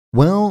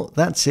Well,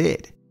 that's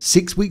it.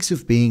 6 weeks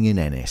of being in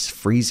Ennis,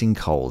 freezing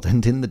cold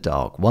and in the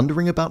dark,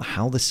 wondering about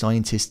how the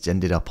scientists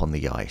ended up on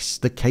the ice,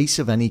 the case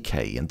of Annie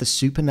K and the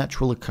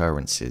supernatural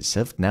occurrences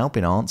have now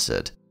been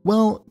answered.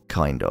 Well,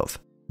 kind of.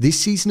 This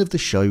season of the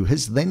show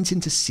has lent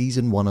into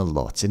season 1 a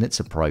lot in its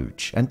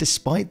approach, and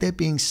despite there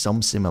being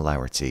some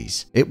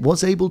similarities, it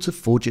was able to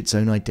forge its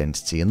own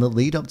identity in the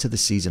lead up to the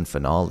season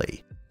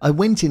finale. I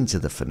went into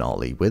the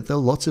finale with a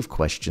lot of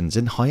questions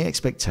and high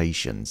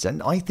expectations,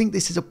 and I think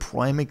this is a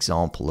prime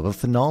example of a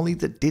finale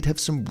that did have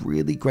some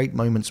really great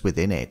moments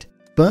within it.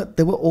 But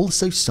there were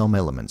also some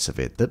elements of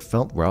it that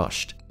felt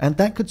rushed, and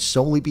that could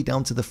solely be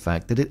down to the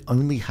fact that it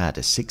only had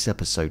a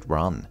 6-episode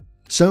run.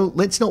 So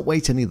let's not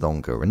wait any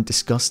longer and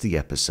discuss the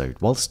episode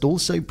whilst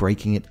also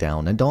breaking it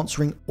down and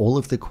answering all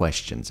of the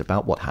questions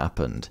about what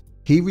happened.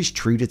 Here is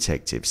True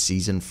Detective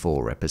Season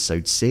 4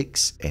 Episode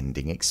 6,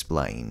 Ending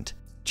Explained.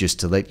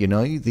 Just to let you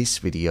know, this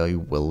video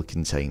will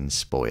contain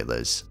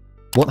spoilers.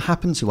 What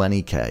happened to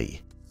Annie K?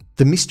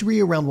 The mystery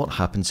around what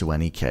happened to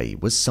Annie K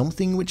was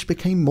something which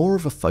became more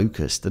of a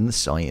focus than the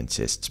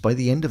scientists by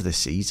the end of the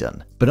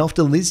season. But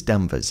after Liz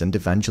Danvers and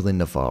Evangeline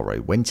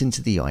Navarro went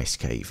into the ice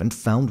cave and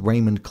found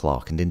Raymond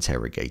Clarke and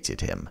interrogated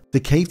him, the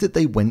cave that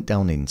they went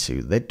down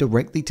into led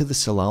directly to the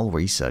Tsalal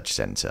Research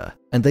Center,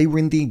 and they were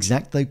in the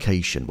exact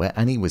location where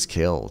Annie was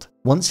killed.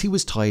 Once he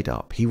was tied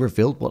up, he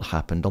revealed what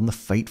happened on the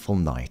fateful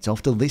night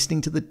after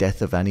listening to the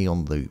death of Annie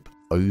on loop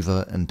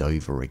over and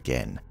over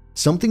again.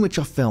 Something which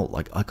I felt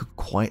like I could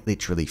quite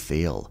literally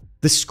feel.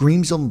 The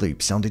screams on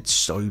loop sounded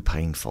so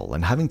painful,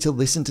 and having to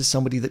listen to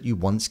somebody that you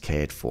once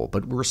cared for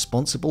but were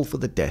responsible for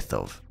the death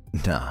of,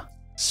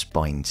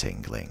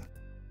 spine-tingling.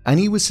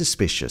 Annie was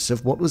suspicious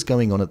of what was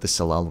going on at the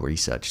Tsalal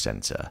Research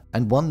Center,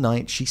 and one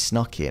night she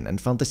snuck in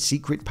and found a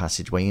secret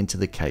passageway into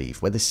the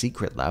cave where the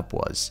secret lab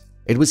was.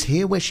 It was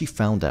here where she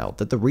found out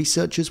that the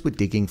researchers were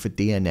digging for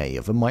DNA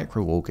of a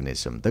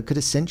microorganism that could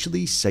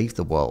essentially save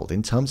the world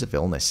in terms of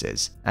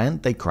illnesses,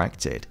 and they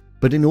cracked it.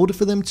 But in order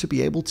for them to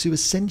be able to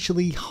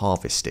essentially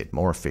harvest it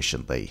more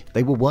efficiently,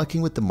 they were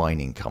working with the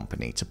mining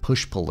company to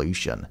push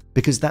pollution,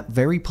 because that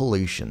very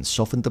pollution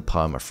softened the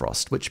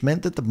permafrost, which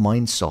meant that the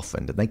mine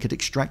softened and they could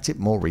extract it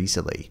more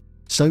easily.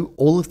 So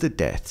all of the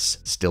deaths,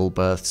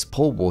 stillbirths,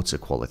 poor water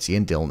quality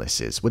and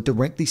illnesses were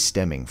directly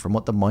stemming from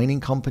what the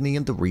mining company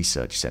and the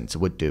research center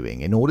were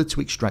doing in order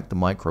to extract the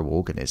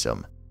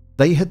microorganism.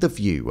 They had the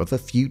view of a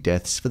few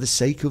deaths for the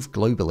sake of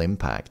global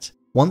impact.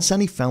 Once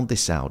Annie found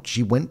this out,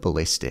 she went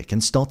ballistic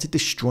and started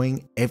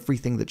destroying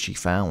everything that she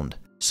found,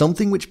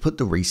 something which put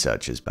the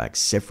researchers back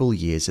several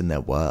years in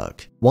their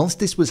work. Whilst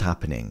this was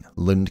happening,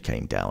 Lund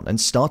came down and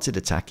started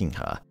attacking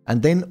her,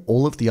 and then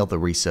all of the other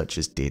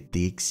researchers did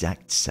the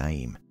exact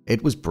same.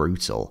 It was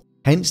brutal,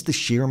 hence the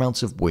sheer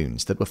amount of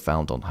wounds that were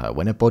found on her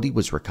when her body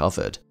was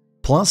recovered.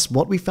 Plus,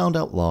 what we found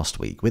out last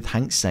week with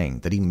Hank saying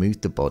that he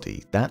moved the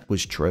body, that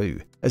was true,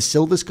 as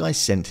Silver Sky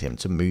sent him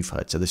to move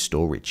her to the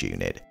storage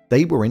unit.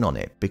 They were in on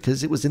it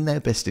because it was in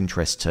their best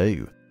interest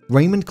too.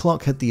 Raymond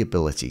Clarke had the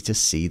ability to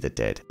see the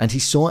dead, and he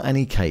saw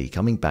Annie K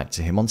coming back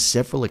to him on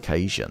several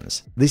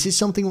occasions. This is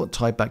something what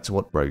tied back to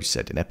what Rose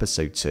said in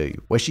episode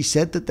 2, where she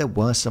said that there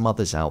were some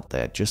others out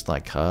there just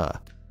like her.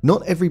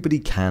 Not everybody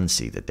can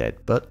see the dead,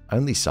 but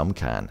only some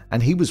can,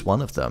 and he was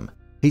one of them.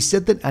 He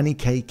said that Annie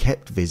K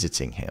kept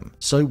visiting him,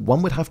 so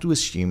one would have to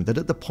assume that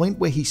at the point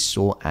where he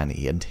saw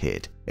Annie and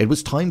hid, it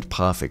was timed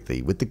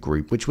perfectly with the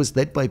group which was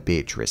led by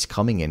Beatrice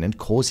coming in and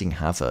causing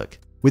havoc.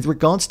 With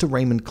regards to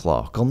Raymond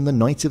Clarke, on the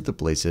night of the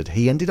blizzard,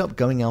 he ended up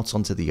going out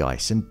onto the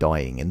ice and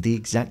dying in the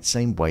exact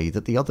same way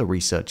that the other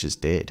researchers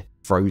did,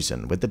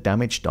 frozen with the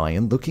damaged eye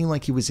and looking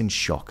like he was in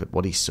shock at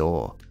what he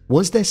saw.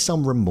 Was there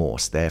some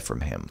remorse there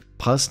from him?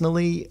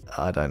 Personally,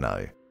 I don't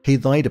know. He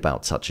lied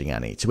about touching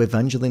Annie to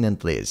Evangeline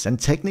and Liz, and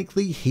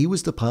technically he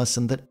was the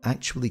person that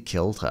actually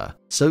killed her,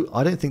 so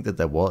I don't think that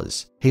there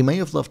was. He may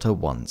have loved her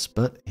once,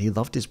 but he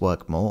loved his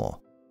work more.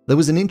 There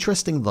was an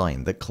interesting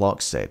line that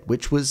Clarke said,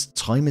 which was,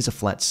 "Time is a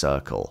flat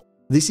circle."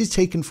 This is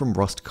taken from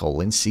Rust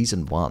Cole in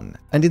season 1,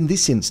 and in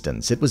this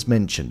instance it was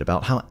mentioned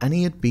about how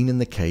Annie had been in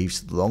the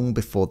caves long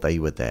before they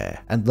were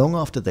there, and long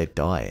after they'd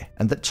die,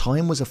 and that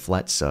time was a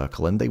flat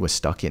circle and they were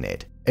stuck in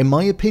it. In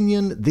my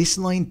opinion, this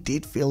line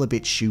did feel a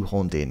bit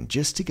shoehorned in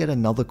just to get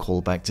another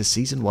callback to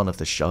season 1 of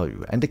the show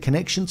and a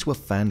connection to a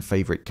fan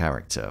favourite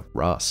character,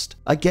 Rust.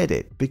 I get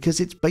it, because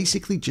it's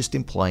basically just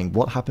implying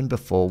what happened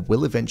before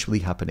will eventually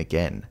happen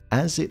again,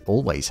 as it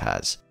always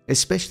has,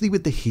 especially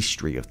with the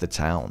history of the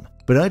town.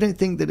 But I don't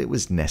think that it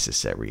was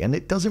necessary, and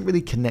it doesn't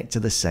really connect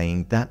to the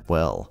saying that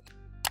well.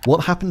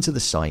 What happened to the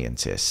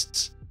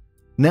scientists?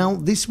 Now,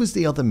 this was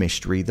the other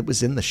mystery that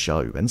was in the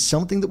show, and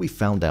something that we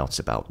found out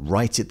about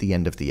right at the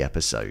end of the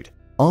episode.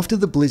 After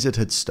the blizzard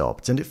had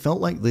stopped, and it felt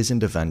like Liz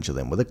and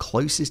Evangeline were the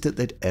closest that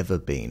they'd ever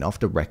been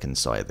after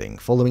reconciling,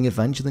 following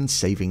Evangeline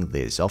saving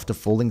Liz after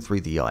falling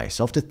through the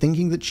ice after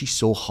thinking that she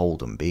saw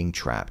Holden being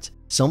trapped,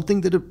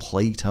 something that had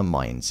plagued her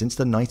mind since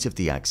the night of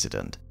the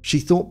accident. She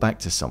thought back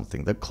to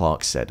something that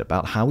Clarke said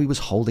about how he was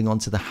holding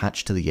onto the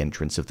hatch to the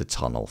entrance of the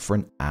tunnel for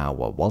an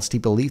hour whilst he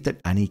believed that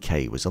Annie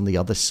K was on the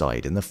other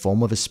side in the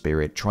form of a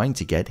spirit trying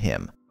to get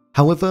him.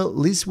 However,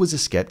 Liz was a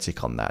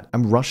skeptic on that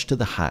and rushed to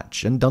the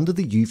hatch, and under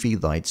the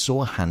UV light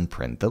saw a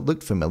handprint that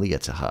looked familiar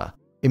to her.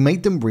 It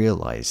made them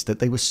realize that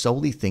they were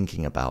solely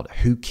thinking about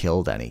who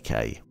killed Annie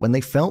K, when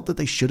they felt that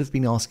they should have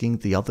been asking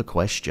the other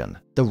question,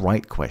 the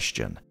right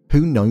question.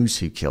 Who knows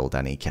who killed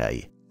Annie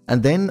K?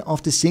 And then,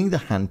 after seeing the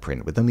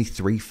handprint with only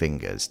 3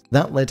 fingers,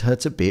 that led her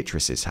to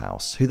Beatrice's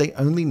house, who they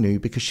only knew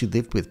because she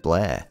lived with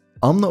Blair.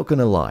 I'm not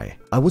gonna lie,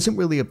 I wasn't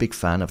really a big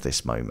fan of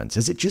this moment,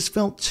 as it just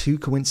felt too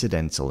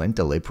coincidental and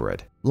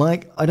deliberate.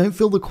 Like, I don't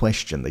feel the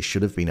question they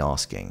should have been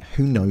asking,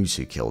 who knows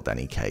who killed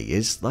Annie K,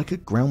 is like a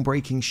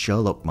groundbreaking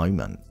Sherlock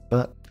moment,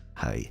 but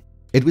hey.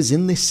 It was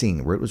in this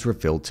scene where it was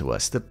revealed to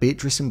us that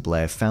Beatrice and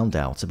Blair found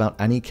out about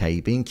Annie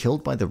K being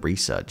killed by the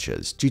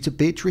researchers due to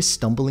Beatrice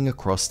stumbling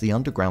across the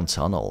underground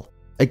tunnel.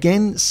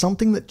 Again,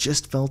 something that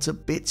just felt a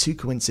bit too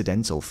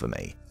coincidental for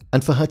me.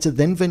 And for her to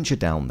then venture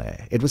down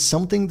there, it was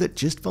something that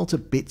just felt a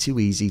bit too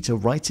easy to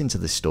write into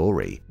the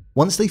story.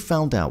 Once they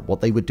found out what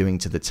they were doing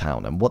to the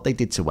town and what they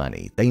did to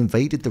Annie, they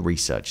invaded the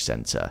research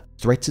center,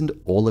 threatened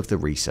all of the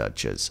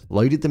researchers,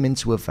 loaded them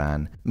into a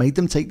van, made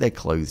them take their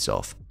clothes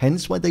off,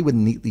 hence why they were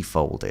neatly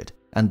folded,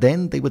 and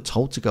then they were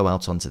told to go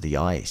out onto the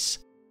ice.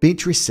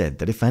 Beatrice said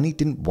that if Annie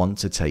didn't want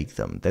to take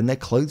them, then their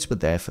clothes were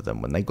there for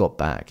them when they got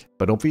back,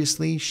 but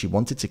obviously she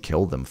wanted to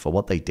kill them for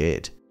what they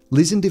did.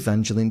 Liz and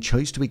Evangeline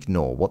chose to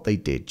ignore what they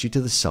did due to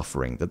the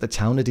suffering that the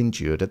town had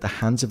endured at the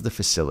hands of the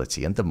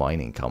facility and the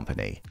mining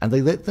company, and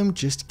they let them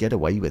just get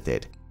away with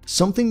it.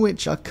 Something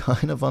which I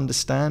kind of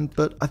understand,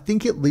 but I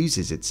think it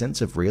loses its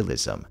sense of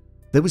realism.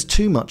 There was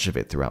too much of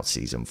it throughout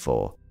season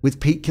 4, with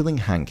Pete killing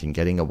Hank and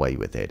getting away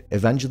with it,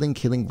 Evangeline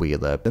killing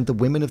Wheeler, and the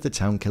women of the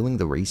town killing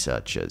the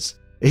researchers.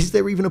 Is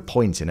there even a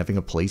point in having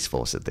a police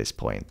force at this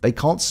point? They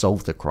can't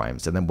solve the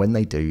crimes, and then when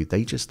they do,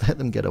 they just let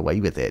them get away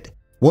with it.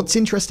 What's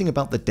interesting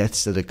about the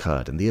deaths that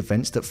occurred and the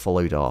events that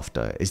followed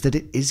after is that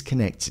it is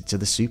connected to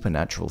the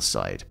supernatural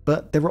side,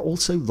 but there are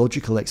also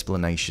logical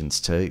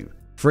explanations too.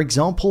 For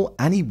example,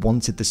 Annie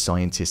wanted the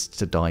scientists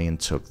to die and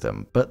took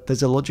them, but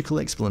there's a logical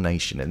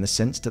explanation in the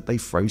sense that they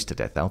froze to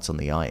death out on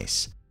the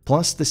ice.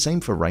 Plus, the same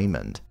for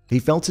Raymond. He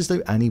felt as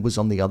though Annie was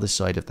on the other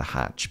side of the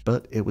hatch,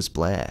 but it was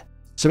Blair.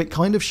 So it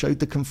kind of showed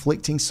the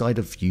conflicting side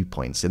of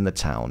viewpoints in the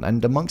town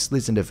and amongst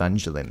Liz and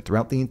Evangeline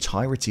throughout the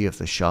entirety of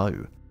the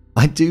show.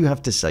 I do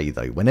have to say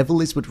though, whenever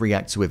Liz would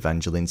react to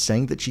Evangeline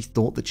saying that she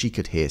thought that she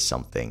could hear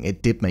something,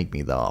 it did make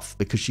me laugh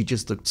because she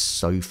just looked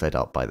so fed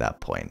up by that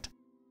point.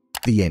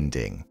 The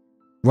ending.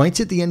 Right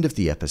at the end of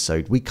the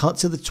episode, we cut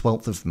to the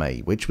 12th of May,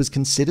 which was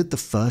considered the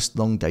first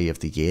long day of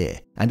the year,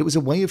 and it was a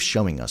way of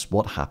showing us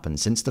what happened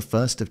since the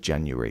 1st of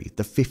January,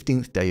 the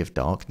 15th day of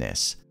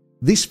darkness.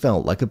 This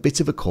felt like a bit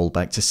of a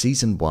callback to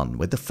season 1,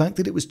 with the fact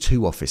that it was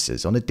 2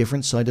 officers on a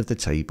different side of the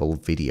table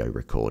video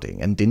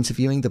recording and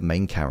interviewing the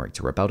main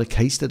character about a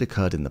case that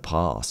occurred in the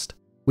past.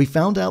 We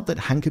found out that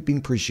Hank had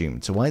been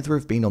presumed to either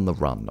have been on the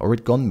run or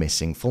had gone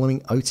missing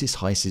following Otis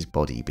Heiss's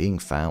body being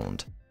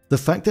found. The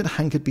fact that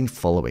Hank had been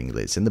following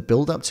Liz in the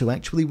build-up to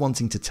actually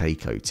wanting to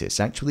take Otis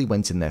actually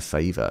went in their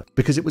favour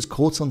because it was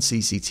caught on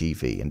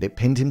CCTV and it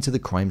pinned him to the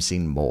crime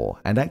scene more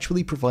and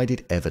actually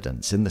provided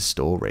evidence in the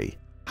story.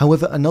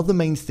 However, another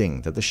main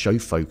thing that the show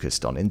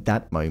focused on in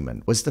that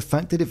moment was the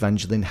fact that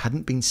Evangeline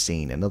hadn't been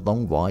seen in a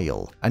long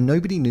while, and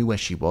nobody knew where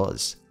she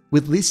was.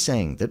 With Liz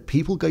saying that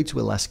people go to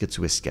Alaska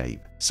to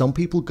escape, some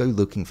people go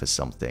looking for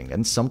something,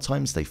 and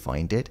sometimes they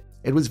find it,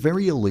 it was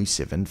very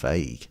elusive and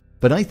vague.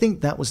 But I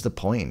think that was the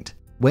point.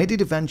 Where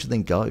did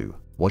Evangeline go?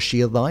 Was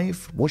she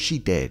alive? Was she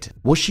dead?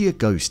 Was she a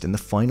ghost in the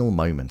final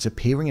moment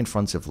appearing in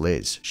front of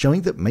Liz,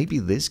 showing that maybe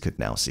Liz could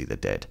now see the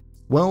dead?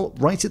 Well,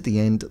 right at the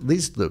end,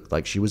 Liz looked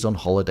like she was on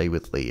holiday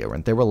with Leah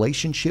and their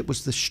relationship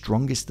was the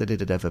strongest that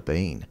it had ever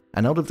been.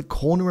 And out of the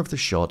corner of the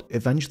shot,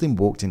 Evangeline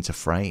walked into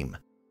frame.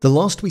 The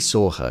last we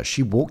saw her,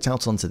 she walked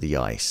out onto the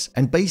ice,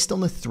 and based on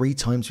the 3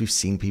 times we've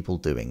seen people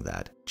doing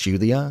that,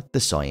 Julia,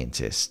 the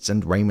scientists,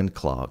 and Raymond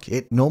Clarke,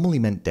 it normally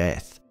meant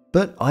death.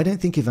 But I don't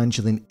think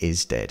Evangeline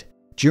is dead.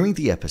 During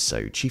the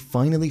episode, she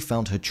finally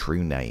found her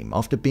true name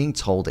after being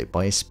told it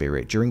by a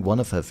spirit during one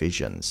of her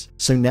visions.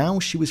 So now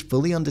she was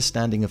fully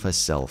understanding of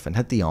herself and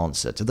had the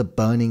answer to the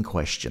burning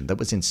question that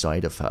was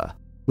inside of her.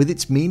 With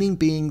its meaning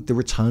being the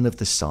return of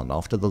the sun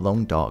after the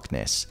long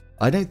darkness,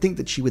 I don't think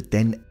that she would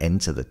then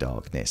enter the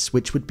darkness,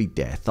 which would be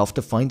death,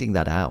 after finding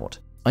that out.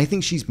 I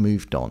think she's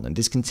moved on and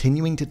is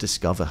continuing to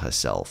discover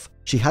herself.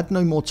 She had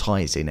no more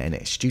ties in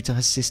Ennis due to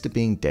her sister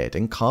being dead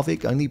and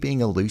Karvik only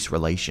being a loose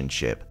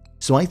relationship.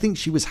 So I think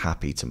she was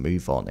happy to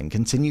move on and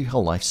continue her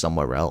life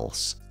somewhere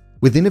else.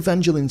 Within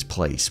Evangeline's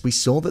place, we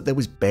saw that there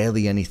was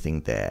barely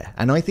anything there,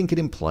 and I think it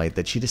implied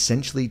that she'd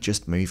essentially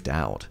just moved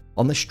out.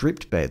 On the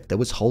stripped bed, there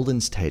was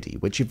Holden's teddy,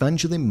 which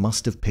Evangeline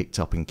must have picked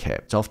up and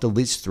kept after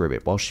Liz threw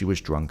it while she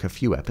was drunk a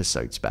few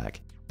episodes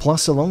back.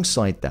 Plus,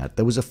 alongside that,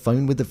 there was a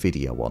phone with a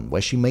video on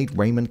where she made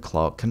Raymond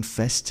Clarke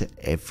confess to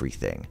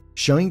everything,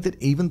 showing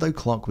that even though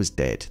Clarke was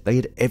dead, they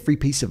had every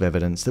piece of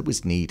evidence that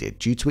was needed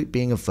due to it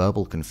being a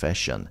verbal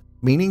confession,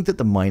 meaning that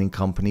the mining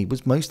company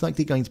was most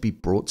likely going to be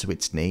brought to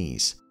its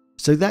knees.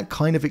 So that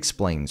kind of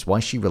explains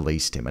why she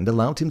released him and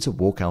allowed him to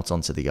walk out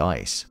onto the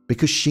ice,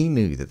 because she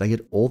knew that they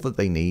had all that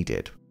they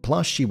needed,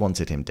 plus she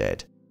wanted him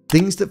dead.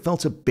 Things that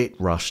felt a bit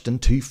rushed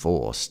and too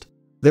forced.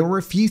 There were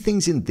a few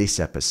things in this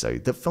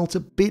episode that felt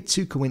a bit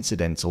too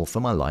coincidental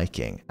for my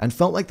liking, and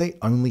felt like they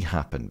only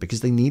happened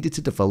because they needed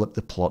to develop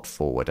the plot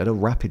forward at a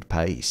rapid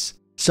pace.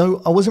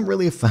 So I wasn't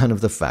really a fan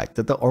of the fact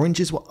that the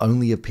oranges were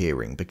only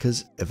appearing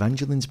because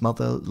Evangeline's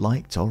mother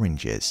liked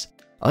oranges.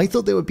 I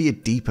thought there would be a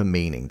deeper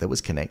meaning that was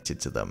connected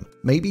to them,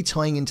 maybe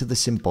tying into the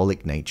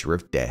symbolic nature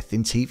of death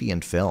in TV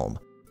and film,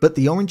 but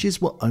the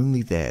oranges were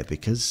only there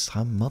because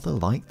her mother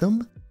liked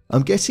them?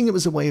 I'm guessing it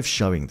was a way of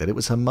showing that it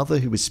was her mother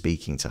who was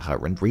speaking to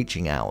her and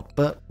reaching out,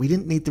 but we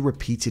didn't need the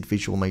repeated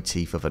visual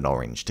motif of an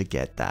orange to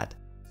get that.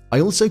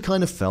 I also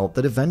kind of felt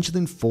that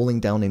Evangeline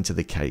falling down into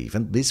the cave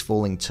and Liz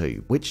falling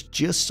too, which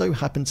just so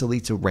happened to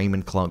lead to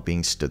Raymond Clarke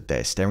being stood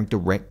there staring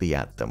directly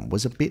at them,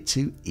 was a bit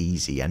too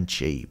easy and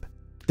cheap.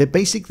 They're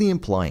basically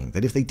implying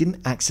that if they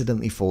didn't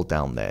accidentally fall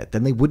down there,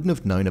 then they wouldn't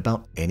have known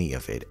about any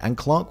of it and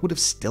Clarke would have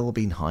still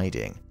been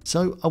hiding,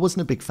 so I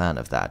wasn't a big fan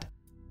of that.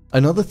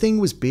 Another thing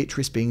was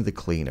Beatrice being the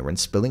cleaner and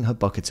spilling her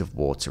bucket of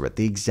water at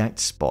the exact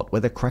spot where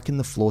the crack in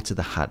the floor to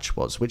the hatch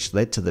was, which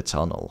led to the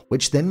tunnel,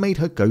 which then made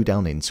her go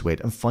down into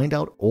it and find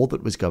out all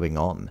that was going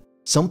on.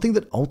 Something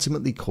that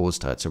ultimately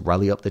caused her to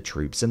rally up the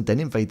troops and then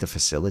invade the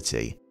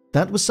facility.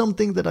 That was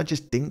something that I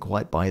just didn't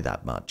quite buy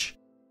that much.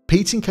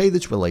 Pete and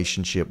Kayla's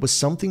relationship was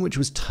something which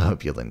was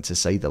turbulent to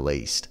say the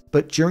least,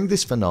 but during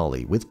this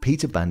finale with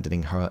Pete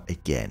abandoning her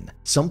again,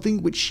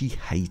 something which she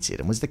hated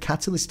and was the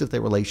catalyst of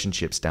their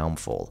relationship's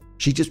downfall,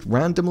 she just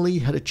randomly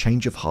had a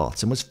change of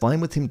heart and was fine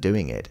with him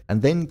doing it, and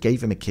then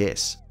gave him a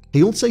kiss.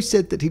 He also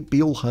said that he'd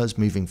be all hers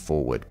moving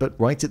forward, but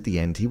right at the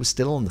end he was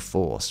still on the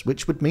force,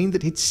 which would mean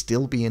that he'd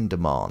still be in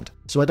demand,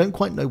 so I don't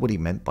quite know what he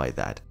meant by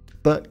that.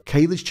 But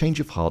Kayla's change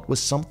of heart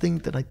was something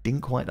that I didn't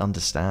quite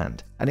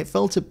understand, and it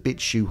felt a bit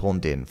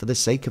shoehorned in for the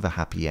sake of a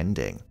happy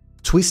ending.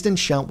 Twist and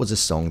Shout was a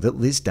song that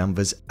Liz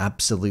Danvers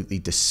absolutely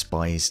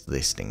despised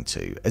listening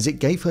to, as it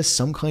gave her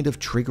some kind of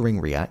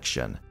triggering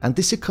reaction, and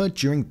this occurred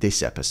during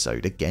this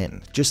episode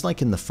again, just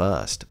like in the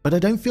first, but I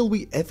don't feel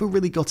we ever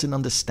really got an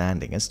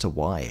understanding as to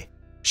why.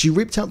 She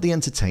ripped out the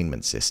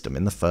entertainment system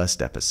in the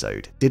first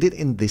episode, did it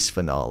in this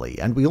finale,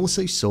 and we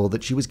also saw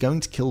that she was going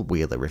to kill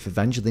Wheeler if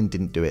Evangeline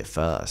didn't do it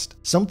first,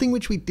 something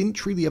which we didn't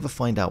truly ever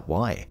find out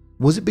why.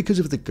 Was it because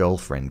of the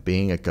girlfriend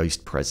being a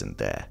ghost present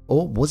there?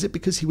 Or was it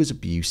because he was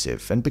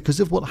abusive, and because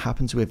of what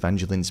happened to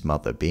Evangeline's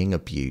mother being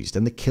abused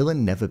and the killer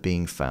never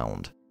being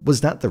found?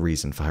 Was that the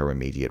reason for her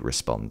immediate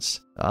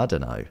response? I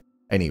don't know.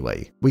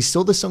 Anyway, we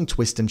saw the song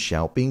Twist and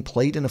Shout being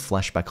played in a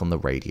flashback on the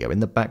radio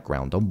in the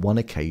background on one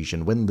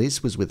occasion when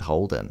Liz was with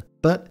Holden,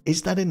 but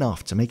is that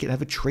enough to make it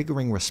have a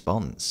triggering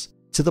response?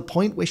 To the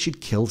point where she'd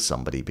kill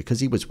somebody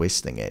because he was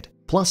whistling it.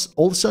 Plus,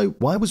 also,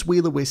 why was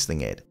Wheeler whistling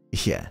it?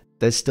 Yeah,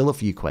 there's still a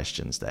few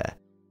questions there.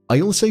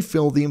 I also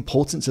feel the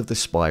importance of the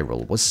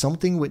spiral was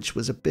something which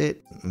was a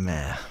bit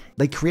meh.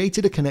 They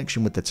created a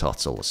connection with the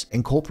Tsalals,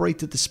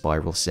 incorporated the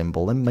spiral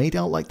symbol, and made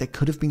out like there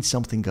could have been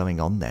something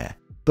going on there.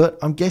 But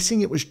I'm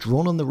guessing it was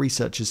drawn on the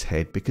researcher's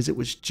head because it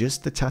was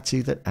just the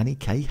tattoo that Annie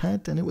K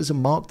had, and it was a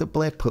mark that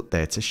Blair put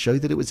there to show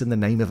that it was in the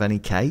name of Annie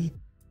K?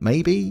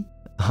 Maybe?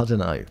 I don't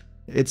know.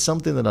 It's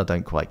something that I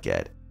don't quite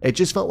get. It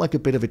just felt like a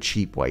bit of a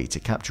cheap way to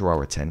capture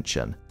our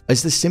attention,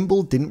 as the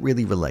symbol didn't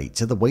really relate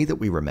to the way that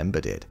we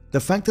remembered it. The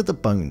fact that the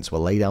bones were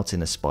laid out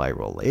in a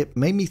spiral, it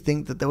made me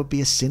think that there would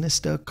be a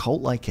sinister,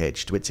 cult-like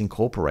edge to its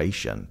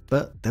incorporation,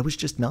 but there was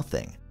just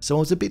nothing, so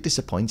I was a bit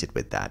disappointed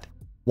with that.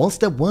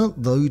 Whilst there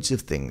weren't loads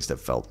of things that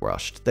felt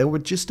rushed, there were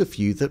just a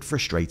few that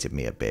frustrated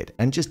me a bit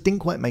and just didn't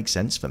quite make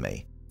sense for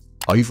me.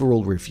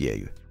 Overall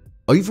review.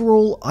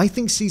 Overall, I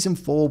think Season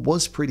 4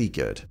 was pretty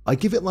good. I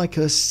give it like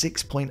a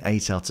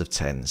 6.8 out of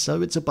 10,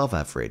 so it's above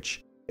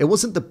average. It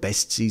wasn't the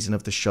best season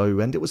of the show,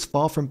 and it was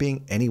far from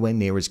being anywhere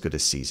near as good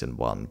as Season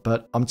 1,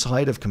 but I'm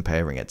tired of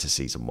comparing it to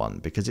Season 1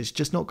 because it's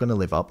just not going to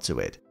live up to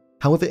it.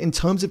 However, in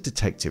terms of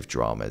detective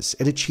dramas,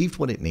 it achieved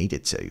what it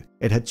needed to.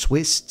 It had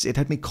twists, it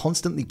had me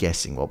constantly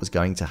guessing what was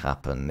going to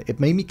happen, it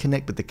made me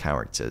connect with the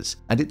characters,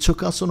 and it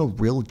took us on a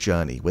real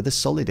journey with a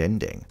solid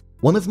ending.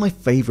 One of my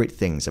favourite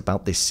things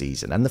about this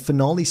season, and the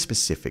finale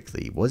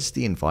specifically, was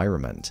the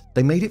environment.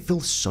 They made it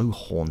feel so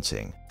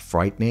haunting,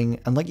 frightening,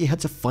 and like you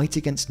had to fight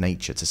against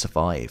nature to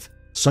survive.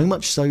 So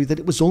much so that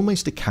it was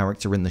almost a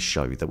character in the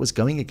show that was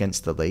going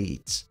against the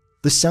leads.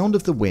 The sound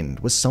of the wind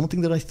was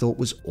something that I thought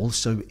was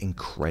also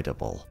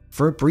incredible.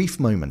 For a brief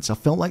moment, I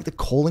felt like the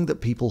calling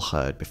that people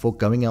heard before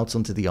going out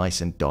onto the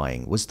ice and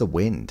dying was the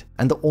wind,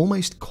 and the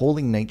almost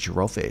calling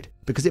nature of it,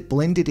 because it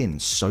blended in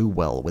so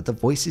well with the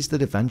voices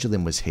that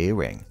Evangeline was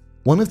hearing.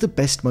 One of the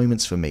best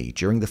moments for me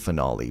during the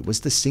finale was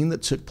the scene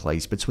that took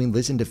place between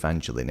Liz and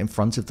Evangeline in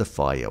front of the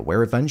fire,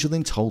 where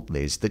Evangeline told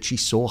Liz that she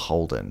saw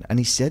Holden and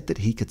he said that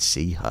he could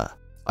see her.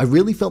 I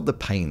really felt the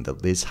pain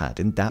that Liz had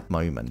in that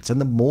moment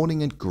and the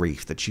mourning and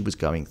grief that she was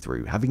going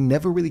through, having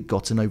never really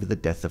gotten over the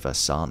death of her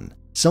son.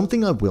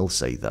 Something I will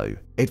say though,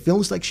 it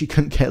feels like she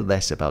couldn't care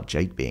less about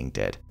Jake being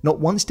dead. Not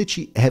once did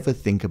she ever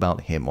think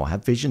about him or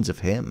have visions of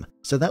him,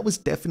 so that was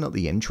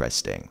definitely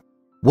interesting.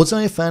 Was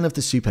I a fan of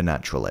the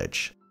supernatural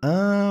edge?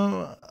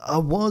 I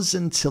was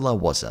until I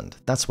wasn't,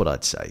 that's what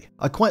I'd say.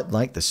 I quite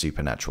liked the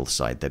supernatural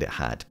side that it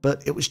had,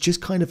 but it was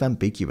just kind of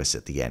ambiguous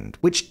at the end,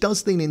 which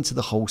does lean into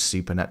the whole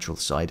supernatural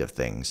side of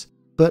things.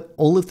 But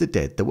all of the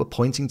dead that were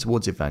pointing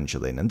towards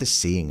Evangeline and the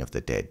seeing of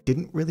the dead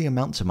didn't really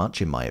amount to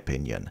much in my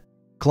opinion.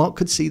 Clarke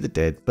could see the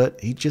dead, but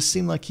he just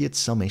seemed like he had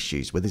some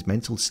issues with his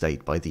mental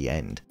state by the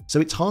end, so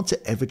it's hard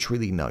to ever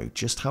truly know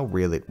just how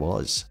real it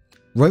was.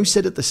 Rose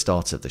said at the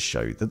start of the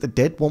show that the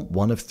dead want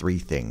one of three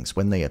things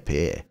when they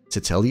appear: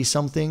 to tell you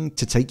something,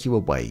 to take you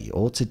away,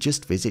 or to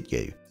just visit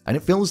you. And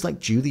it feels like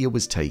Julia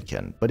was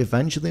taken, but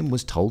Evangeline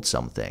was told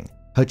something,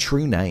 her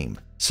true name.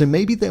 So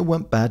maybe there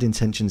weren't bad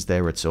intentions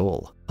there at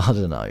all. I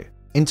don't know.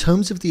 In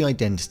terms of the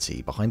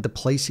identity behind the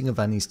placing of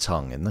Annie's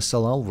tongue in the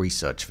Tsalal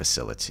research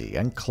facility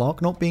and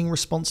Clarke not being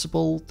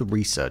responsible, the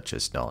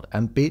researchers not,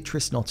 and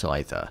Beatrice not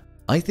either,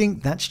 I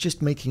think that's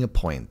just making a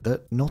point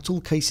that not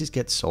all cases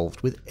get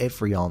solved with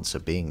every answer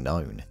being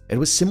known. It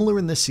was similar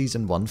in the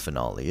season 1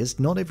 finale as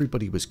not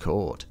everybody was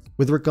caught.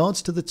 With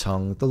regards to the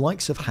tongue, the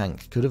likes of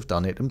Hank could have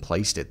done it and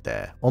placed it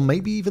there, or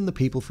maybe even the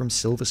people from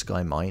Silver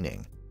Sky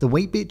Mining. The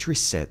way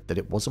Beatrice said that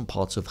it wasn't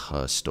part of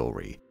her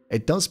story,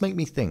 it does make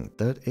me think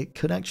that it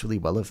could actually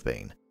well have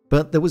been.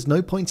 But there was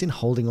no point in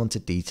holding on to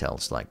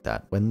details like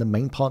that when the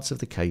main parts of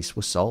the case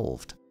were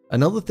solved.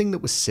 Another thing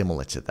that was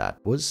similar to that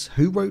was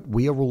who wrote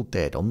 "We are all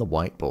dead" on the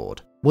whiteboard.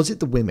 Was it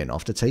the women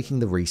after taking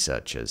the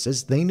researchers,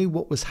 as they knew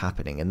what was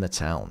happening in the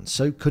town,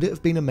 so could it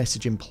have been a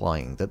message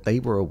implying that they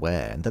were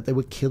aware and that they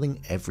were killing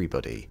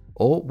everybody?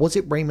 Or was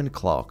it Raymond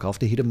Clarke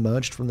after he'd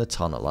emerged from the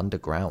tunnel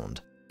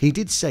underground? He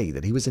did say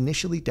that he was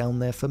initially down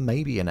there for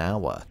maybe an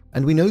hour,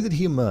 and we know that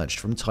he emerged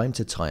from time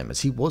to time as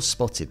he was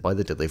spotted by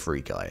the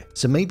delivery guy,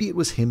 so maybe it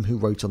was him who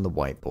wrote on the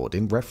whiteboard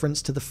in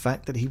reference to the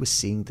fact that he was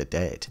seeing the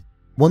dead.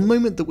 One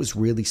moment that was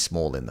really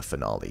small in the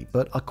finale,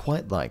 but I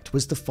quite liked,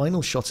 was the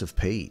final shot of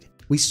Pete.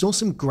 We saw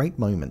some great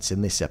moments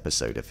in this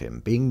episode of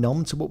him being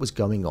numb to what was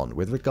going on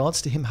with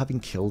regards to him having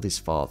killed his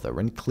father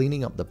and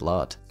cleaning up the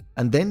blood,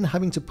 and then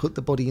having to put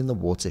the body in the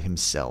water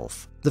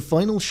himself. The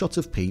final shot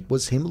of Pete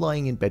was him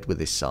lying in bed with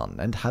his son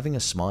and having a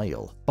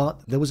smile,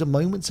 but there was a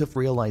moment of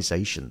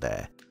realization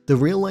there. The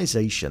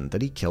realization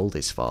that he killed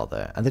his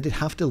father and that he'd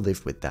have to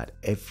live with that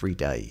every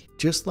day.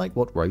 Just like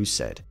what Rose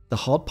said, the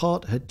hard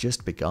part had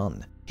just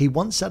begun. He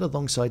once sat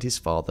alongside his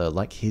father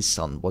like his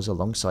son was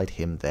alongside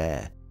him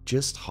there,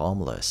 just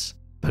harmless.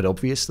 But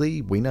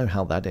obviously, we know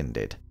how that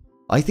ended.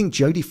 I think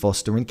Jodie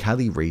Foster and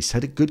Callie Reese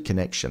had a good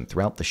connection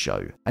throughout the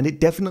show, and it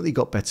definitely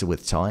got better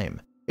with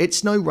time.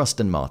 It's no Rust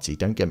and Marty,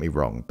 don't get me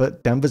wrong,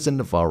 but Danvers and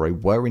Navarro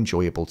were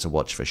enjoyable to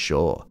watch for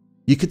sure.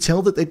 You could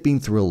tell that they'd been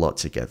through a lot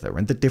together,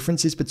 and the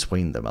differences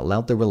between them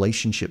allowed their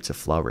relationship to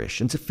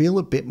flourish and to feel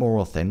a bit more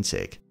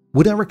authentic.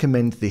 Would I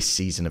recommend this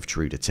season of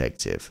True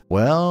Detective?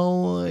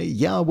 Well,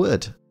 yeah, I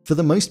would. For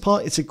the most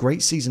part, it's a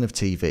great season of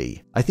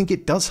TV. I think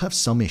it does have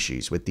some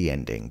issues with the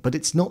ending, but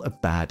it's not a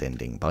bad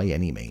ending by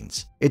any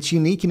means. It's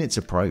unique in its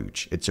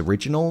approach, it's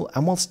original,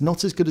 and whilst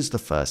not as good as the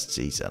first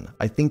season,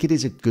 I think it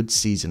is a good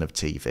season of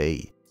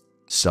TV.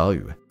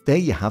 So, there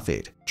you have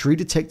it, True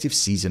Detective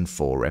Season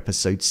 4,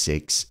 Episode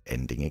 6,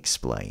 Ending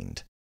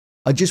Explained.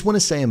 I just want to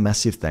say a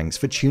massive thanks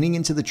for tuning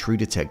into the True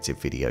Detective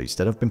videos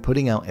that I've been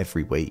putting out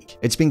every week.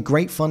 It's been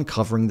great fun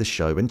covering the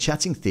show and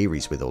chatting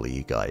theories with all of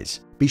you guys.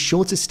 Be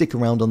sure to stick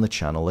around on the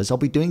channel as I'll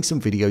be doing some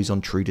videos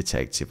on True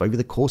Detective over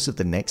the course of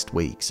the next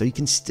week so you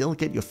can still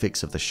get your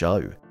fix of the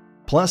show.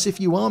 Plus, if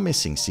you are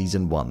missing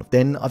Season 1,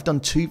 then I've done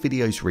 2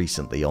 videos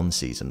recently on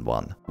Season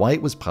 1, why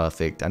it was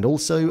perfect, and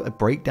also a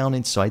breakdown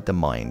inside the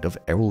mind of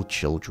Errol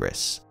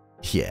Childress.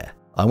 Yeah,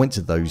 I went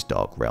to those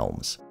dark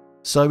realms.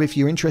 So if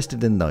you're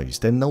interested in those,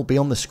 then they'll be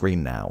on the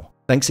screen now.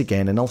 Thanks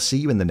again, and I'll see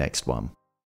you in the next one.